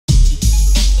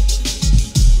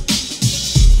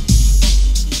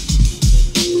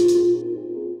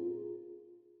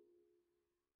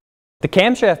The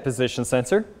camshaft position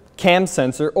sensor, cam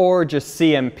sensor, or just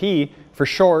CMP for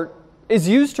short, is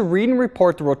used to read and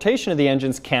report the rotation of the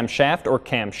engine's camshaft or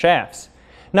camshafts.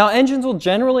 Now, engines will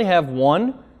generally have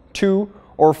 1, 2,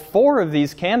 or 4 of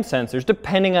these cam sensors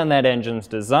depending on that engine's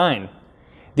design.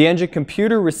 The engine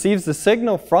computer receives the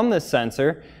signal from this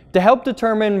sensor to help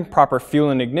determine proper fuel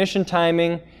and ignition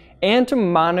timing and to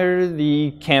monitor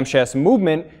the camshaft's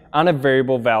movement on a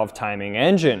variable valve timing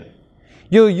engine.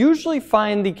 You'll usually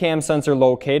find the cam sensor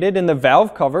located in the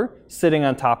valve cover sitting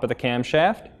on top of the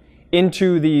camshaft,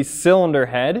 into the cylinder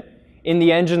head, in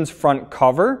the engine's front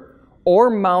cover, or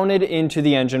mounted into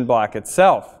the engine block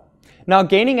itself. Now,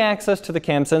 gaining access to the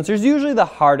cam sensor is usually the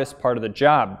hardest part of the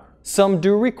job. Some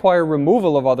do require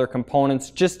removal of other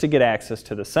components just to get access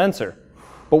to the sensor.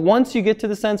 But once you get to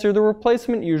the sensor, the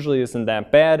replacement usually isn't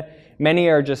that bad. Many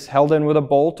are just held in with a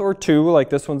bolt or two, like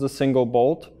this one's a single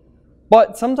bolt.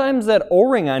 But sometimes that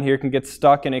O-ring on here can get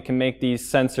stuck and it can make the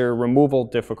sensor removal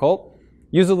difficult.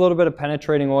 Use a little bit of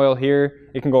penetrating oil here,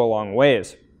 it can go a long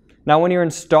ways. Now, when you're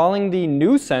installing the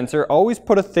new sensor, always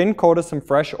put a thin coat of some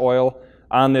fresh oil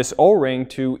on this O-ring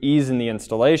to ease in the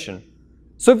installation.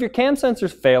 So if your cam sensor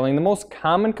is failing, the most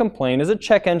common complaint is a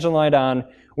check engine light on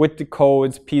with the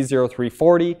codes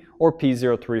P0340 or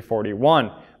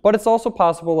P0341. But it's also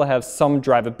possible to have some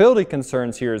drivability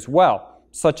concerns here as well,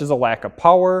 such as a lack of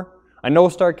power, a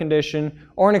no-start condition,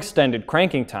 or an extended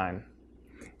cranking time.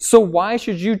 So why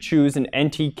should you choose an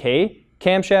NTK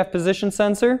camshaft position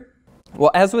sensor?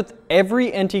 Well, as with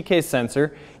every NTK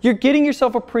sensor, you're getting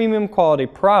yourself a premium quality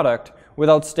product with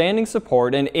outstanding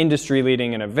support and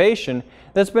industry-leading innovation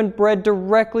that's been bred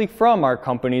directly from our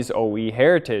company's OE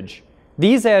heritage.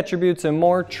 These attributes and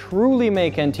more truly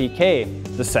make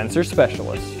NTK the sensor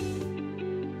specialist.